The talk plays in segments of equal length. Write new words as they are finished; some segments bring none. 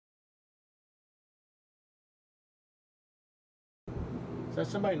Is that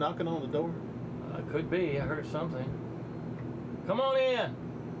somebody knocking on the door? Could be. I heard something. Come on in.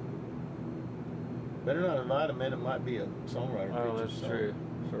 Better not invite him in. It might be a songwriter. Oh, that's true.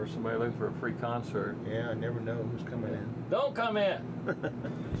 Or somebody looking for a free concert. Yeah, I never know who's coming in. Don't come in.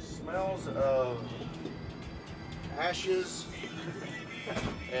 Smells of ashes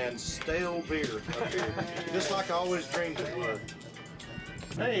and stale beer up here. Just like I always dreamed it would.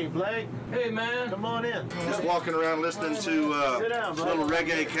 Hey, Blake. Hey, man. Come on in. Just walking around listening to Sit down, Blake. little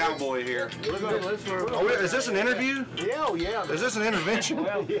reggae cowboy here. Is this an interview? Yeah, oh, yeah. Is this an intervention?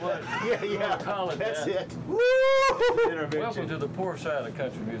 Well, Yeah. call it That's that. it. Woo! Welcome to the poor side of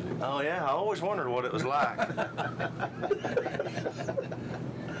country music. Oh yeah, I always wondered what it was like.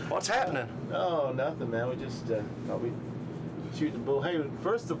 What's happening? Oh, nothing, man. We just thought we'd shoot the bull. Hey,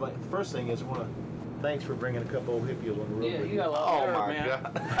 first thing is, I want to thanks for bringing a couple old hippies on the road. Yeah, with you got a lot of nerve, my man.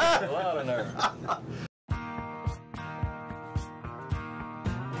 God. A lot of nerve.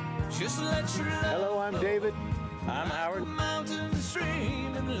 Hello, I'm David. I'm Howard.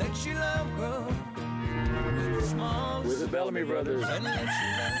 With the Bellamy Brothers.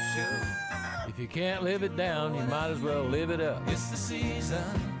 If you can't live it down, you might as well live it up. It's the season.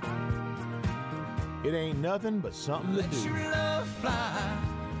 It ain't nothing but something to Let your do. love fly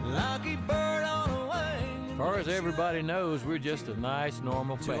like a bird on a wing. As far as everybody knows, we're just a nice,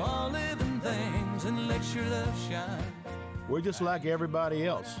 normal To family. all living things and let your love shine. We're just like everybody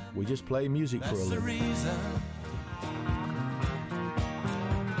else. We just play music for a That's the living. reason.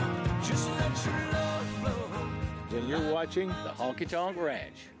 Just let your love flow. And you're watching The Honky Tonk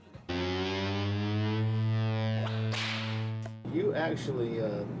Ranch. You actually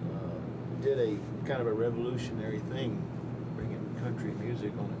did a kind of a revolutionary thing, bringing country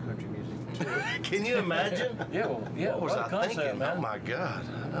music on a country music tour. Can you imagine? Yeah, well, yeah. What was I concept, thinking? man. Oh my God!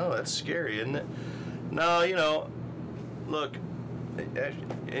 I know that's scary, isn't it? No, you know, look,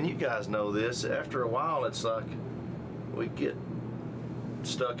 and you guys know this. After a while, it's like we get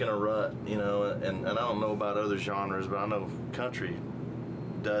stuck in a rut, you know. And I don't know about other genres, but I know country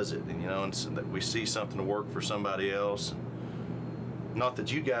does it, and you know, and so that we see something to work for somebody else. Not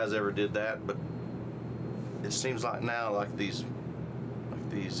that you guys ever did that, but it seems like now, like these.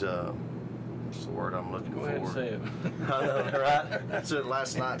 What's the word I'm looking Go for? ahead and say it. I know, right? That's it.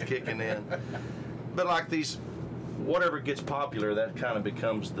 Last night's kicking in. But like these, whatever gets popular, that kind of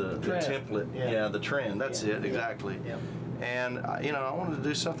becomes the template. Yeah, the trend. That's it, exactly. Yeah. And you know, I wanted to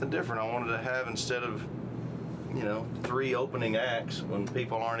do something different. I wanted to have, instead of, you know, 3 opening acts when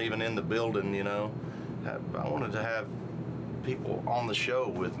people aren't even in the building, you know, I wanted to have people on the show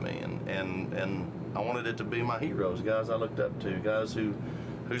with me, and I wanted it to be my heroes, guys I looked up to, guys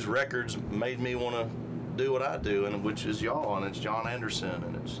whose records made me want to do what I do, and which is y'all, and it's John Anderson,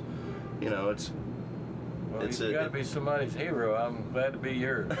 and it's, you know, it's. Well, it's you've got to be somebody's hero. I'm glad to be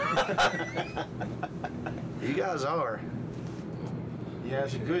yours. You guys are. Yeah,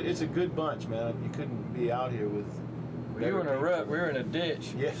 it's a good bunch, man. You couldn't be out here with. You were in a rut. We were in a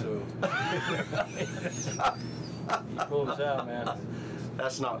ditch. Yeah. So you pulled us out, man.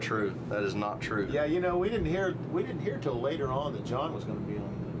 That's not true. That is not true. Yeah, you know, we didn't hear till later on that John was going to be on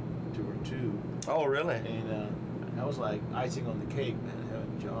the tour too, Oh, really? and that was like icing on the cake, man.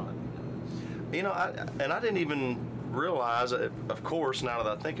 Having John. You know, I didn't even realize, of course, now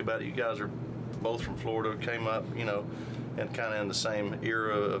that I think about it, you guys are both from Florida, came up, you know, and kind of in the same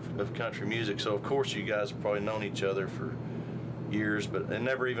era of country music. So, of course, you guys have probably known each other for years, but it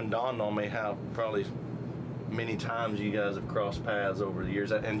never even dawned on me how probably many times you guys have crossed paths over the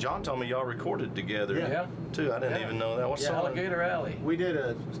years. And John told me y'all recorded together, too. I didn't even know that. What song? Alligator Alley. We did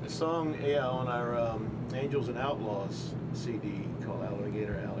a song, on our Angels and Outlaws CD called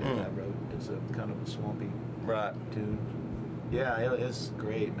Alligator Alley that I wrote. It's a kind of a swampy tune. Yeah, it's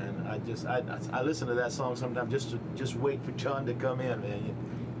great, man. I listen to that song sometimes just wait for John to come in, man.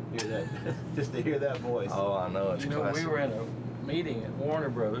 You hear that, just to hear that voice. Oh, I know, it's classic. We were in a meeting at Warner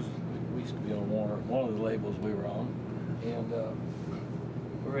Brothers. We used to be on Warner, one of the labels we were on, and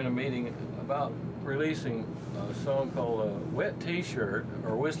we were in a meeting about releasing a song called Wet T-Shirt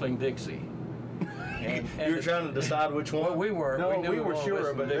or Whistling Dixie. And you were trying to decide which one? Well, we were. No, we were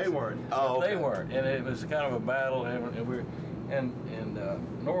sure, but they weren't. Oh, okay. They weren't, and it was kind of a battle, and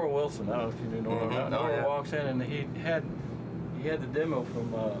Nora Wilson. I don't know if you knew Nora. Mm-hmm. Nora walks in, and he had the demo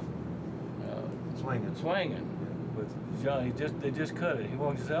from Swingin' with John. They just cut it. He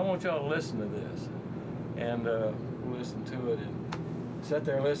said, "I want y'all to listen to this," and we listened to it and sat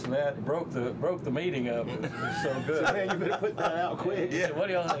there and listened to that. It broke the meeting up. It was so good. So, man, you better put that out quick. He said, "What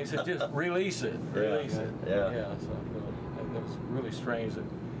do y'all think?" He said, "Just release it, release it." Yeah. So it was really strange that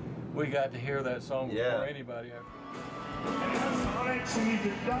we got to hear that song before anybody. She's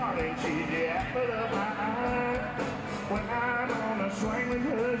a darling, she's the apple of my eye. When I'm on a swing with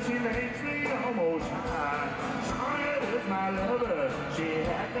her, she makes me almost high. Sonnet is my lover, she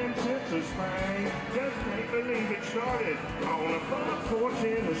had been since the spring. Just can't believe it started on the front porch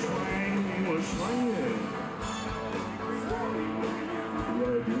in the swing. We were swinging.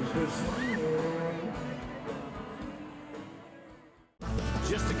 Yeah, just a swing.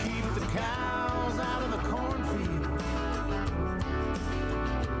 Just to keep the cows out of the cornfield,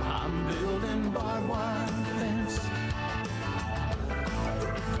 I'm building barbed wire fence.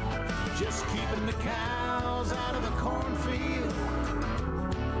 Just keeping the cows out of the cornfield,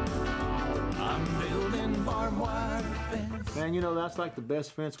 I'm building barbed wire fence. Man, you know, that's like the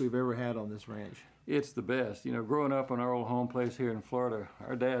best fence we've ever had on this ranch. It's the best. You know, growing up in our old home place here in Florida,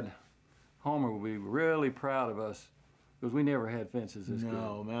 our dad, Homer, would be really proud of us because we never had fences this good.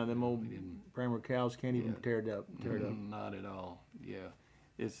 No, man, them old Bremer cows can't even tear it up. Not at all. Yeah,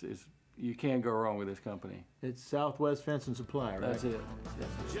 it's you can't go wrong with this company. It's Southwest Fence and Supply, right? That's it.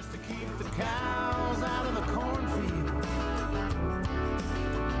 Just to keep the cows out of the cornfield,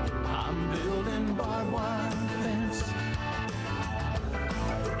 I'm building barbed wire fence.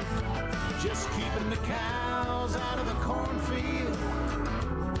 Just keeping the cows out of the cornfield,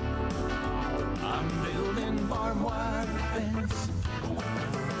 I'm building barbed wire fence.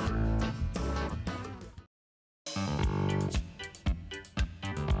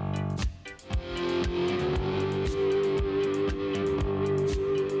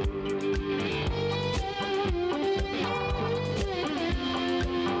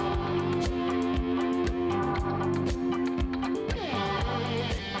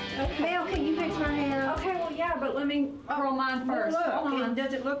 Curl mine first. Look, Hold on.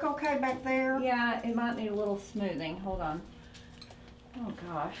 does it look okay back there? Yeah, it might need a little smoothing. Hold on. Oh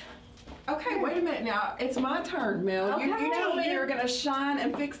gosh. Okay, wait a minute now. It's my turn, Mel. You Okay. told me you were going to shine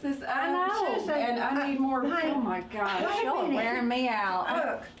and fix this up. I know. And I need more. Oh my gosh, wait a y'all are minute. wearing me out.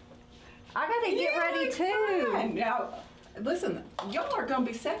 Look, I gotta get ready it's too. fine. Now, listen, y'all are going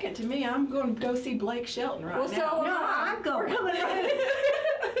to be second to me. I'm going to go see Blake Shelton right now. no, I'm going. We're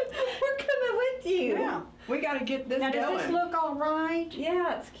coming with you. Yeah, we got to get this Now, going. does this look all right?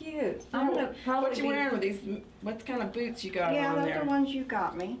 Yeah, it's cute. I'm gonna probably What you wearing with these? What kind of boots you got Yeah, on those there? are the ones you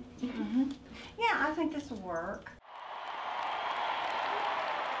got me. Yeah, I think this will work.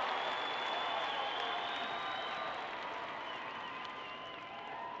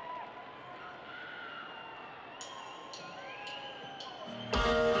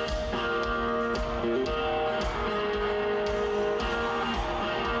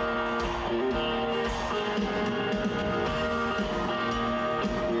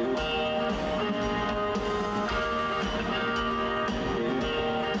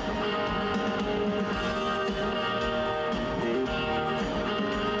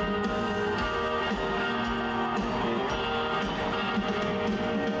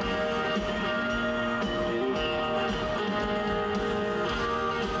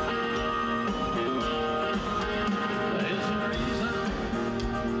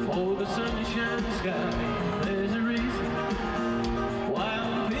 There's a reason why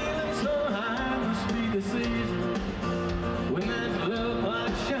I'm feeling so high. Must be the season when that love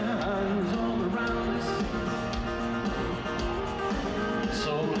light shines all around us.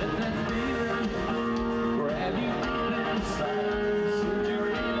 So let that feeling grab you inside. So you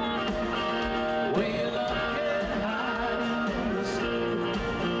realize where your love can hide in the snow.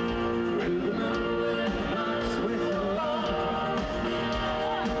 Through the moonlit nights with your love.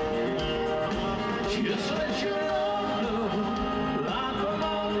 Just let your love flow like a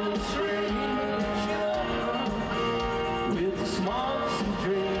mountain stream. Let your love grow with the smallest of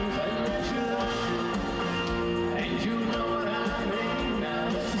dreams. And let your love show. And you know what I mean. Now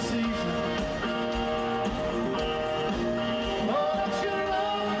it's the season. Oh, let your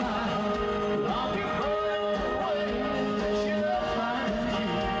love fly. Long before you're away. Let your love find you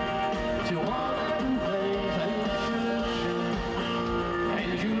to all different things. And let your love show.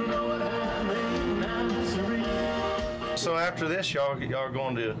 And you know what I mean. So after this, y'all are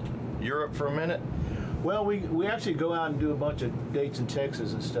going to Europe for a minute? Well, we actually go out and do a bunch of dates in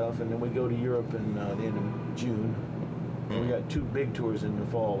Texas and stuff, and then we go to Europe in the end of June. And we got 2 big tours in the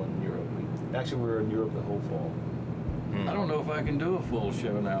fall in Europe. We were in Europe the whole fall. I don't know if I can do a full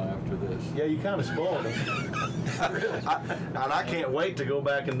show now after this. Yeah, you kind of spoiled us. And I can't wait to go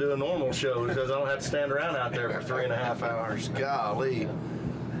back and do a normal show because I don't have to stand around out there for 3.5 hours. Golly.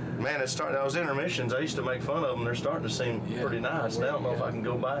 Man, those intermissions, I used to make fun of them. They're starting to seem pretty nice. Now I don't know if I can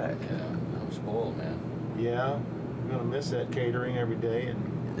go back. Yeah, I'm spoiled, man. Yeah, we're gonna miss that catering every day,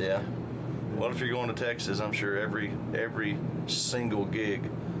 and Yeah. Well, if you're going to Texas, I'm sure every single gig,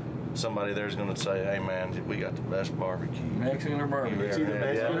 somebody there's going to say, "Hey, man, we got the best barbecue." Mexican or barbecue? It's either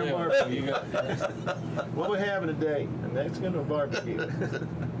Mexican or barbecue. What we having today? A Mexican or barbecue?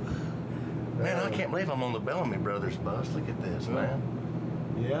 Man, I can't believe I'm on the Bellamy Brothers bus. Look at this, man.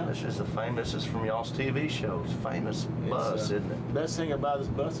 Yeah. This is this is from y'all's TV shows. Famous bus, isn't it? Best thing about this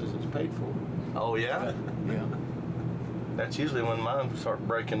bus is it's paid for. Oh, yeah? Yeah. That's usually when mine start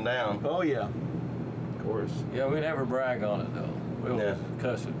breaking down. Oh, yeah. Of course. Yeah, we never brag on it, though. We'll Yeah.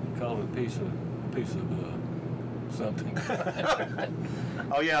 cuss it, call it a piece of something.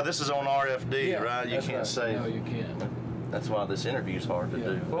 Oh, yeah, this is on RFD, Yeah, right? You that's can't right. say. No, you can't. That's why this interview's hard to Yeah.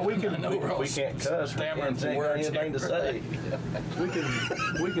 do. Well, we can. We can't cuss. We stammering can't some think of words anything to say. We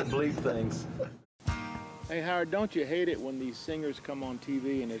can bleep things. Hey Howard, don't you hate it when these singers come on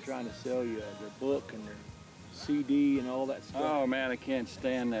TV and they're trying to sell you their book and their CD and all that stuff? Oh man, I can't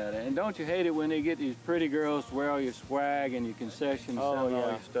stand that. And don't you hate it when they get these pretty girls to wear all your swag and your concessions and all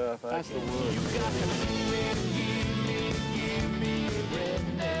your stuff? That's the word.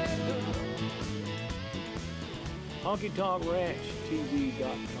 Honky Tonk Ranch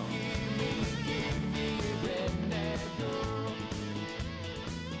TV.com.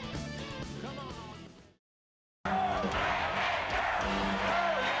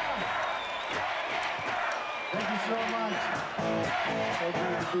 Thank you so much. So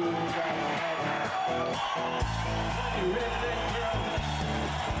good to be with you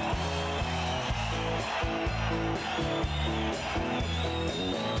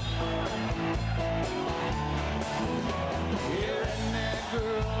Yeah, and that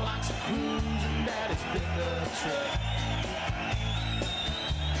girl likes a cruise and daddy's pickup truck.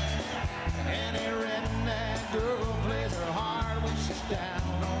 And a redneck girl plays her heart when she's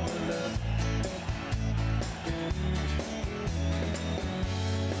down on her luck.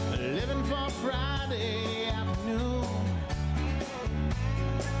 Living for Friday afternoon.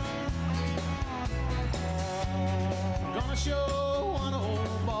 Gonna show one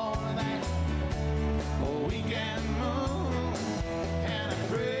old boy that weekend moon, and I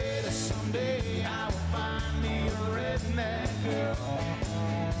pray that someday I will find me a redneck girl.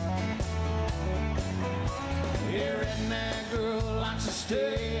 Yeah, redneck girl likes to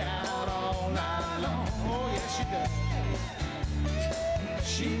stay out all night long. Oh yes, she does.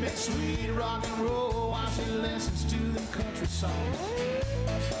 She makes sweet rock and roll while she listens to them country songs.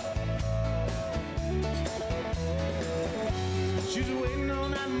 She's waiting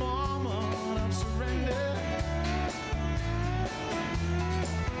on that moment of surrender.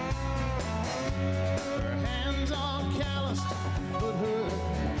 Her hands all calloused, but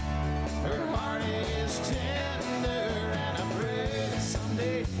her heart is tender. And I pray that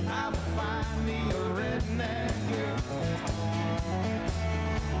someday I will find me a redneck girl.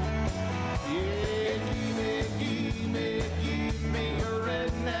 Yeah, give me a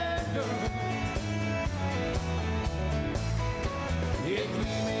redneck girl. Yeah,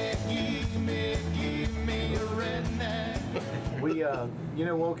 give me a redneck. We, you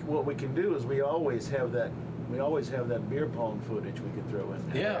know, what we can do is we always have that beer pong footage we can throw in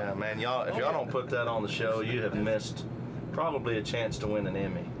there. Yeah, man, y'all. If y'all don't put that on the show, you have missed probably a chance to win an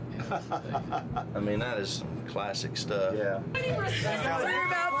Emmy. I mean, that is some classic stuff. Yeah. We're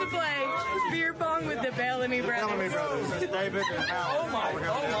about to play beer pong with the Bellamy Brothers. Bellamy Brothers. David and Howard.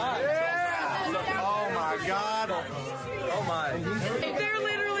 Oh my. Yeah. Oh my God. Oh my. They're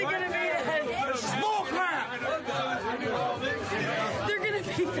literally gonna beat us. Smoke crap. They're gonna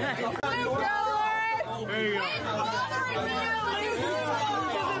beat us. There you go.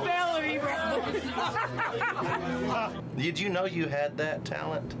 To the Bellamy Brothers. Did you know you had that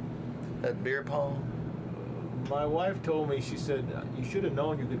talent at beer pong? My wife told me, she said, you should have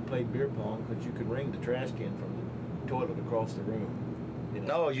known you could play beer pong because you could ring the trash can from the toilet across the room. You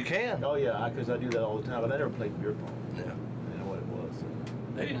know? No, you can. Oh yeah, because I do that all the time, but I never played beer pong. Yeah. I didn't know what it was.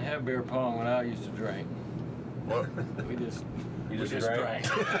 They didn't have beer pong when I used to drink. What? We just drank?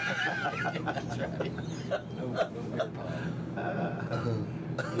 That's right. No beer pong.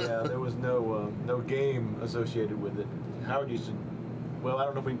 Yeah, there was no game associated with it. Howard used to, well, I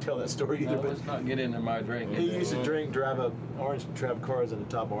don't know if we can tell that story either, No, but let's not get into my drinking. he used to drive cars on the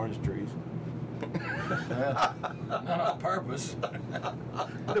top of orange trees. Not on purpose.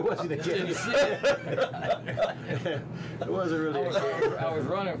 But it wasn't a game. Didn't see it. It wasn't really a game. I was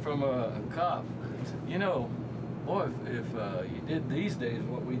running from a cop. You know, boy, if you did these days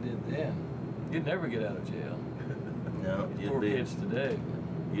what we did then, you'd never get out of jail. No, Poor kids today.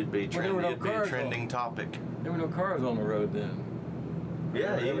 You'd be Well, there were no a cars trending topic. There were no cars on the road then.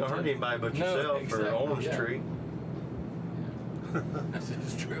 Yeah, you don't hurt anybody but No, yourself for exactly, Orange yeah. Tree. This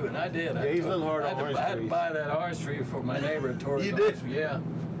is true, and I did. Yeah, he's a little hard on orange I had to trees. buy that orange tree for my neighbor toward You did? Yeah.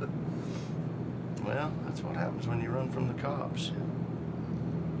 Well, that's what happens when you run from the cops.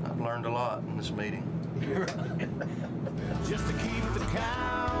 I've learned a lot in this meeting. Just to keep the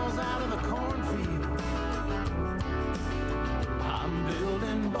cows out of the cornfield, I'm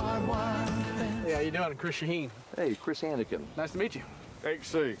building barbed wire fence. Hey, how you doing? Chris Shaheen. Hey, Chris Hannikin. Nice to meet you.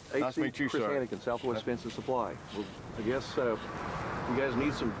 HC. Nice to meet you, Chris sir. Hannikin, Southwest Fence and Supply. Well, I guess you guys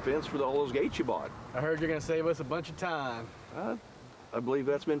need some fence for all those gates you bought. I heard you're gonna save us a bunch of time. I believe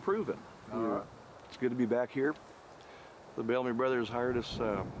that's been proven. It's good to be back here. The Bellamy Brothers hired us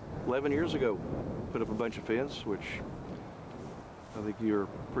 11 years ago, put up a bunch of fence, which I think you're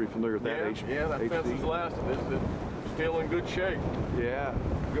pretty familiar with that. Yeah, that fence has lasted. It's still in good shape. Yeah.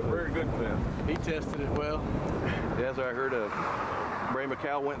 Very good fence. He tested it well. As I heard, Bray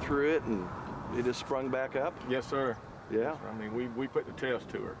McCall went through it and it just sprung back up. Yes, sir. Yeah. I mean, we put the test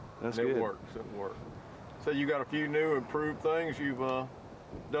to her. That's and good. It works. It works. So you got a few new improved things you've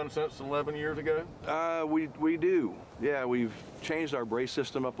done since 11 years ago? We do. Yeah, we've changed our brace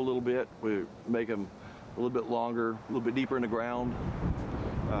system up a little bit. We make them a little bit longer, a little bit deeper in the ground.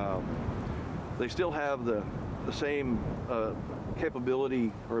 They still have the same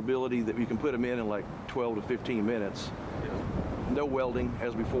capability or ability that you can put them in like 12 to 15 minutes. No welding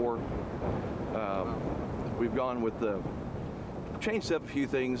as before. We've gone with changed up a few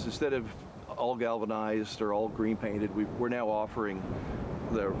things. Instead of all galvanized or all green painted, we're now offering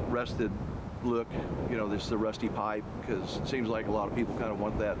the rusted look. You know, this is the rusty pipe, because it seems like a lot of people kind of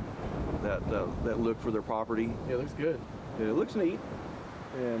want that look for their property. Yeah, it looks good. Yeah, it looks neat.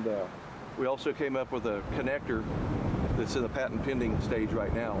 And we also came up with a connector that's in the patent pending stage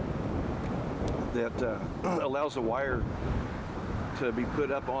right now that allows the wire to be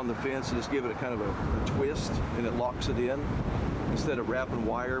put up on the fence and just give it a kind of a twist, and it locks it in instead of wrapping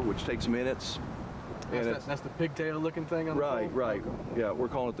wire, which takes minutes. That's the pigtail looking thing on the pole? Right. Yeah, we're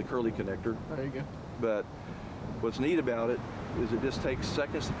calling it the curly connector. There you go. But what's neat about it is it just takes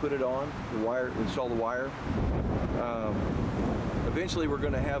seconds to put it on, the wire, install the wire. Eventually we're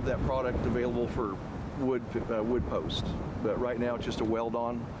going to have that product available for wood post, but right now it's just a weld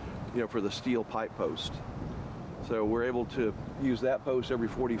on, for the steel pipe post. So we're able to use that post every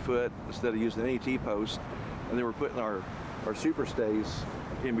 40 foot instead of using an AT post, and then we're putting our super stays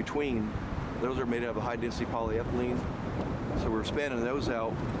in between. Those are made out of high density polyethylene, so we're spanning those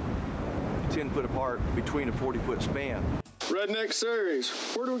out 10 foot apart between a 40 foot span. Redneck Series,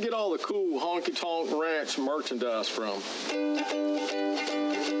 where do we get all the cool Honky Tonk Ranch merchandise from?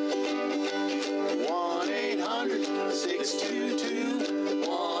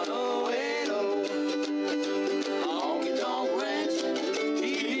 1-800-622-1080. Honky Tonk Ranch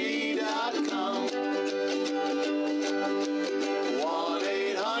TV.com.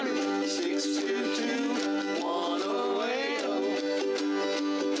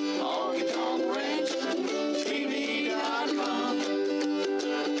 1-800-622-1080. Honky Tonk Ranch TV.com.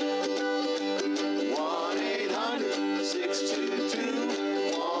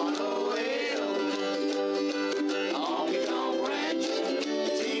 1-800-622-1080. Honky Tonk Ranch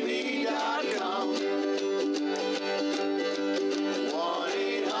TV.com.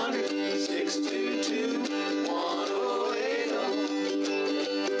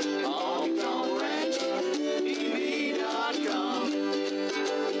 1-800-622-1080. Honky Tonk Ranch TV.com.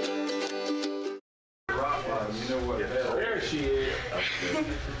 You know what? There she is.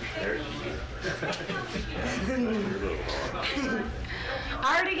 There she I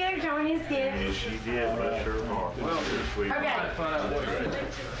already gave John his gift. Yes, she did, bless her heart. Well, sweet. Okay.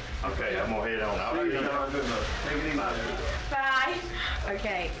 Okay, I'm gonna head on. Bye.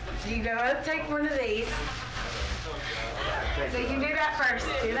 Okay, you go up, take one of these. So you can do that first.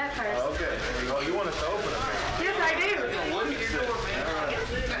 Do that first. Okay. Oh, you want us to open them? Yes, I do.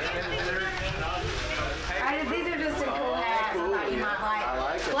 These are just some cool hats I thought you might like. I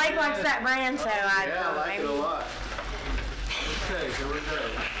like it. Blake likes that brand, so I like it a lot. Okay, here we go.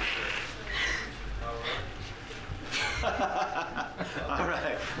 All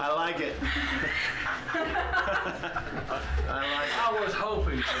right, I like it. I was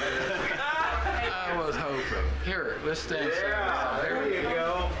hoping for this. I was hoping. Here, let's stand. Yeah, there you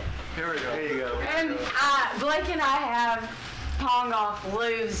go. Here we go. There you go. And Blake and I have Pong Off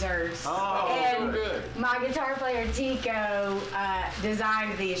Losers. Oh, and good. my guitar player Tico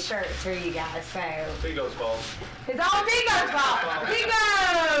designed these shirts for you guys. So Tico's fault. it's all Tico's fault.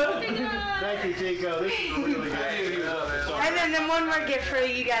 Tico! Thank you, Tico. This is really good. And then one more gift for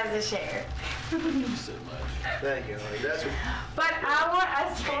you guys to share. Thank you so much. Thank you. That's But I want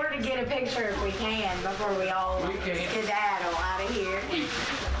us four to get a picture if we can before we all We can. skedaddle out out of here.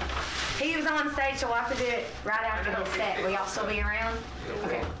 He was on stage, so we'll have to do it right after the set. Will y'all still be around?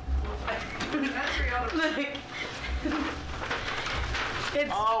 Okay. Look.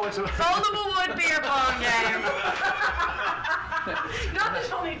 It's a foldable wood beer pong game. Not that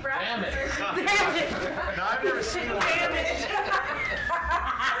you'll need practice. Damn it. No, I've never seen one. Damn it.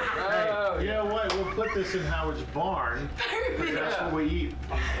 You know what? We'll put this in Howard's barn. That's what we eat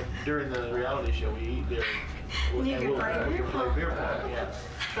during the reality show. We eat there. You can play beer pong. Yeah.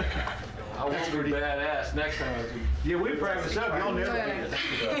 I want to be badass next time I do. Yeah, we practice up. Y'all never do this.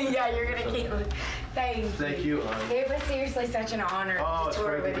 Yeah, you're gonna kill it. Thank you. It was seriously such an honor to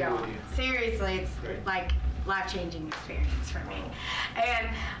tour with y'all. With you. Seriously, it's like life-changing experience for me.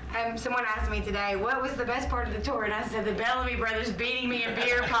 And someone asked me today, what was the best part of the tour? And I said, the Bellamy Brothers beating me in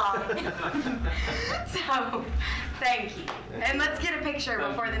beer pong. So, thank you. And let's get a picture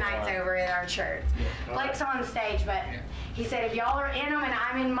before the night's over in our shirts. Blake's on the stage, but he said if y'all are in them and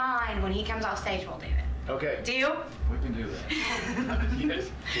I'm in mine, when he comes off stage, we'll do it. Okay. Deal? We can do that. Yes.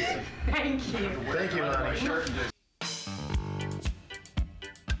 Thank you. Thank you, Lonnie.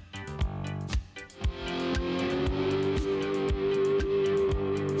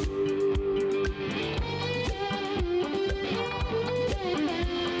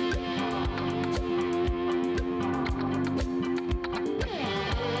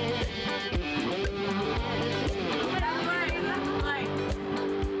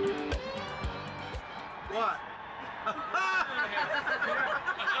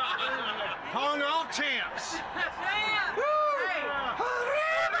 Pong all champs.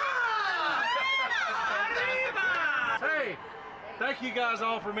 Hey, thank you guys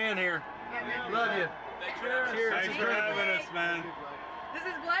all for being here. Love you. Cheers. Cheers. Thanks for having us, man. This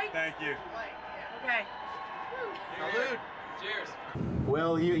is Blake? Thank you. Okay. Salute. Cheers.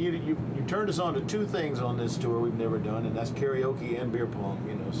 Well, you turned us on to two things on this tour we've never done, and that's karaoke and beer pong.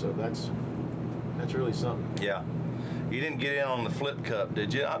 You know, so that's really something. Yeah. You didn't get in on the flip cup,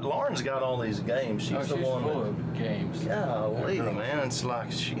 did you? Lauren's got all these games. She's the one full of games. Golly, man, it's like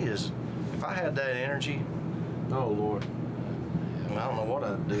she is. If I had that energy, oh Lord, I don't know what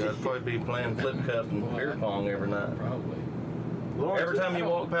I'd do. I'd probably be playing flip cup and beer pong every night. Probably. Lauren's, Every time you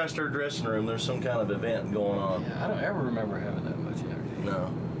walk past her dressing room, there's some kind of event going on. Yeah, I don't ever remember having that much energy.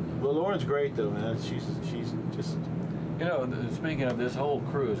 No. Well, Lauren's great though, man. She's just. You know, speaking of, this whole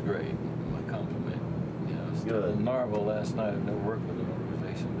crew is great. My compliment. You know, I was telling Narvel last night, I've never worked with an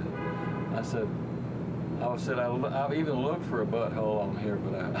organization, but I said I've even looked for a butthole on here,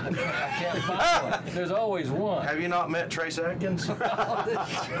 but I can't find one. There's always one. Have you not met Trace Atkins?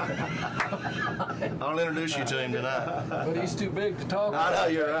 I'll introduce you to him tonight. But he's too big to talk I about. know,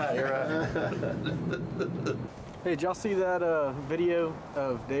 you're right, you're right. Hey, did y'all see that video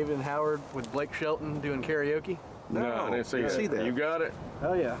of David and Howard with Blake Shelton doing karaoke? No, I didn't see that. You got it?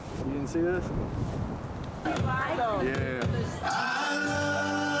 Oh yeah. You didn't see this? Yeah. I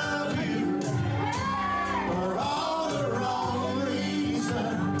love you for all the wrong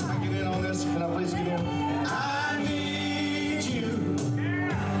reasons. Can I get in on this? Can I please get in? I need you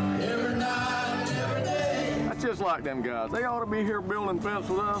every night and every day. That's just like them guys. They ought to be here building fence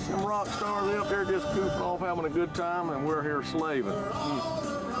with us. Them rock stars, they up there just goofing off, having a good time, and we're here slaving.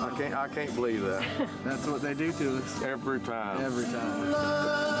 I can't believe that. That's what they do to us. Every time. Every time.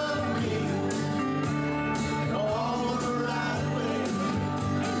 Love me all the right way.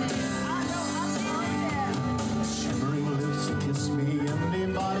 Shimmering lips to kiss me, empty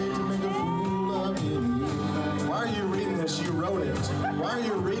body to make a fool of you. Why are you reading this? You wrote it. Why are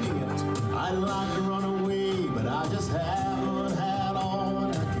you reading it? I'd like to run away, but I just haven't had all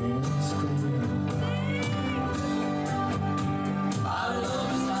and I can't stand. I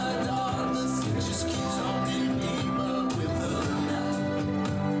love is like darkness, it just keeps on getting deeper with the night.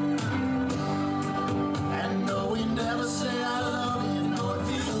 And though we never say I love you, know it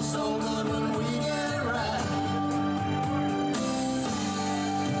feels so good when we get it right.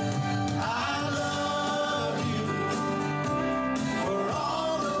 I love you for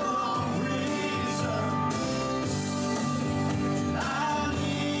all the wrong reasons. I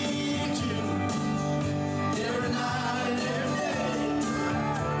need you every night and every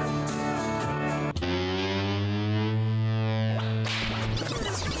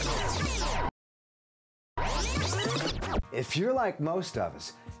If you're like most of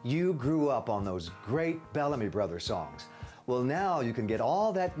us, you grew up on those great Bellamy Brothers songs. Well, now you can get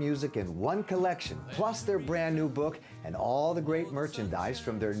all that music in one collection, plus their brand new book and all the great merchandise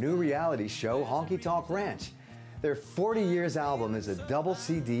from their new reality show, Honky Tonk Ranch. Their 40 Years album is a double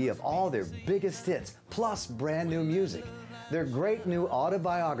CD of all their biggest hits, plus brand new music. Their great new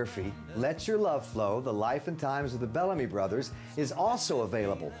autobiography, Let Your Love Flow, The Life and Times of the Bellamy Brothers, is also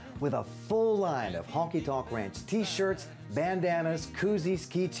available with a full line of Honky Tonk Ranch t-shirts, bandanas, koozies,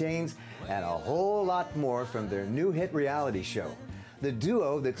 keychains, and a whole lot more from their new hit reality show. The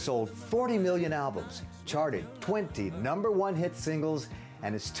duo that sold 40 million albums, charted 20 #1 hit singles,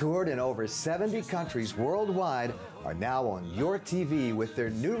 and has toured in over 70 countries worldwide are now on your TV with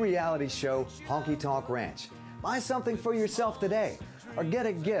their new reality show, Honky Tonk Ranch. Buy something for yourself today or get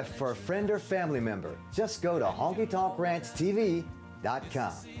a gift for a friend or family member. Just go to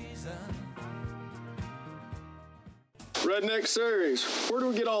honkytonkranchtv.com. Redneck Series, where do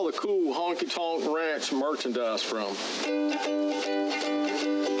we get all the cool Honky Tonk Ranch merchandise from?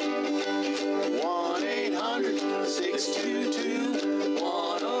 1-800-622